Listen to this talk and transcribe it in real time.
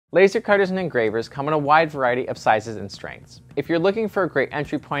Laser cutters and engravers come in a wide variety of sizes and strengths. If you're looking for a great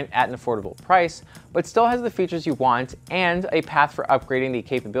entry point at an affordable price, but still has the features you want and a path for upgrading the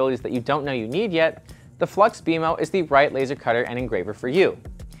capabilities that you don't know you need yet, the FLUX beamo is the right laser cutter and engraver for you.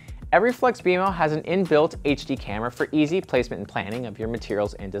 Every FLUX beamo has an inbuilt HD camera for easy placement and planning of your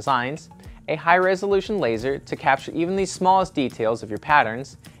materials and designs, a high-resolution laser to capture even the smallest details of your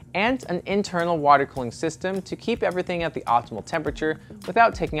patterns, and an internal water cooling system to keep everything at the optimal temperature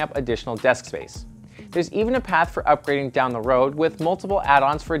without taking up additional desk space. There's even a path for upgrading down the road with multiple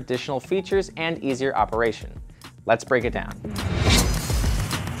add-ons for additional features and easier operation. Let's break it down.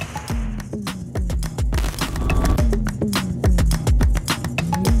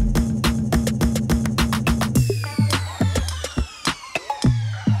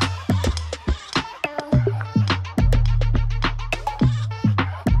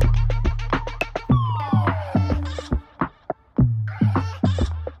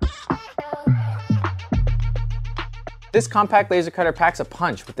 This compact laser cutter packs a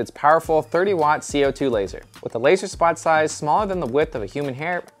punch with its powerful 30-watt CO2 laser. With a laser spot size smaller than the width of a human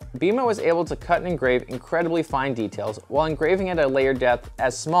hair, beamo is able to cut and engrave incredibly fine details while engraving at a layer depth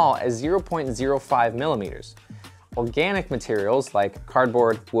as small as 0.05 millimeters. Organic materials like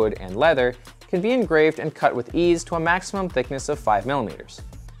cardboard, wood, and leather can be engraved and cut with ease to a maximum thickness of 5 millimeters.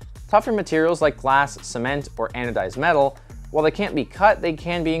 Tougher materials like glass, cement, or anodized metal, while they can't be cut, they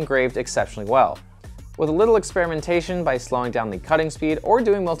can be engraved exceptionally well. With a little experimentation by slowing down the cutting speed or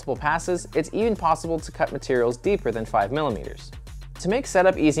doing multiple passes, it's even possible to cut materials deeper than 5 millimeters. To make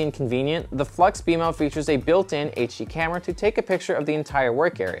setup easy and convenient, the FLUX beamo features a built-in HD camera to take a picture of the entire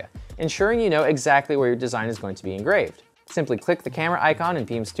work area, ensuring you know exactly where your design is going to be engraved. Simply click the camera icon in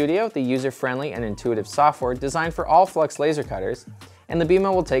Beam Studio, the user-friendly and intuitive software designed for all FLUX laser cutters, and the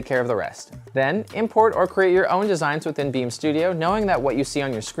beamo will take care of the rest. Then, import or create your own designs within Beam Studio, knowing that what you see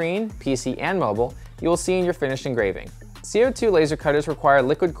on your screen, PC, and mobile, you will see in your finished engraving. CO2 laser cutters require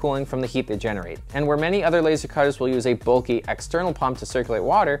liquid cooling from the heat they generate, and where many other laser cutters will use a bulky external pump to circulate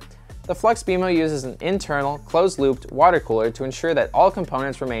water, the FLUX beamo uses an internal, closed-looped water cooler to ensure that all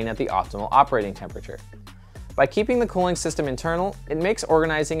components remain at the optimal operating temperature. By keeping the cooling system internal, it makes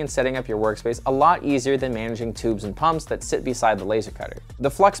organizing and setting up your workspace a lot easier than managing tubes and pumps that sit beside the laser cutter. The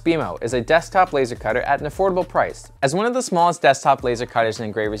FLUX beamo is a desktop laser cutter at an affordable price. As one of the smallest desktop laser cutters and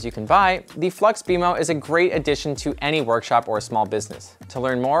engravers you can buy, the FLUX beamo is a great addition to any workshop or small business. To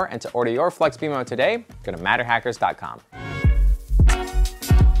learn more and to order your FLUX beamo today, go to MatterHackers.com.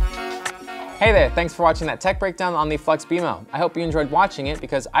 Hey there, thanks for watching that tech breakdown on the FLUX beamo. I hope you enjoyed watching it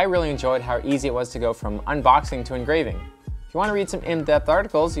because I really enjoyed how easy it was to go from unboxing to engraving. If you want to read some in-depth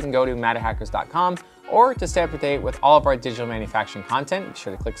articles, you can go to MatterHackers.com, or to stay up to date with all of our digital manufacturing content, be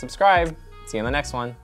sure to click subscribe. See you in the next one.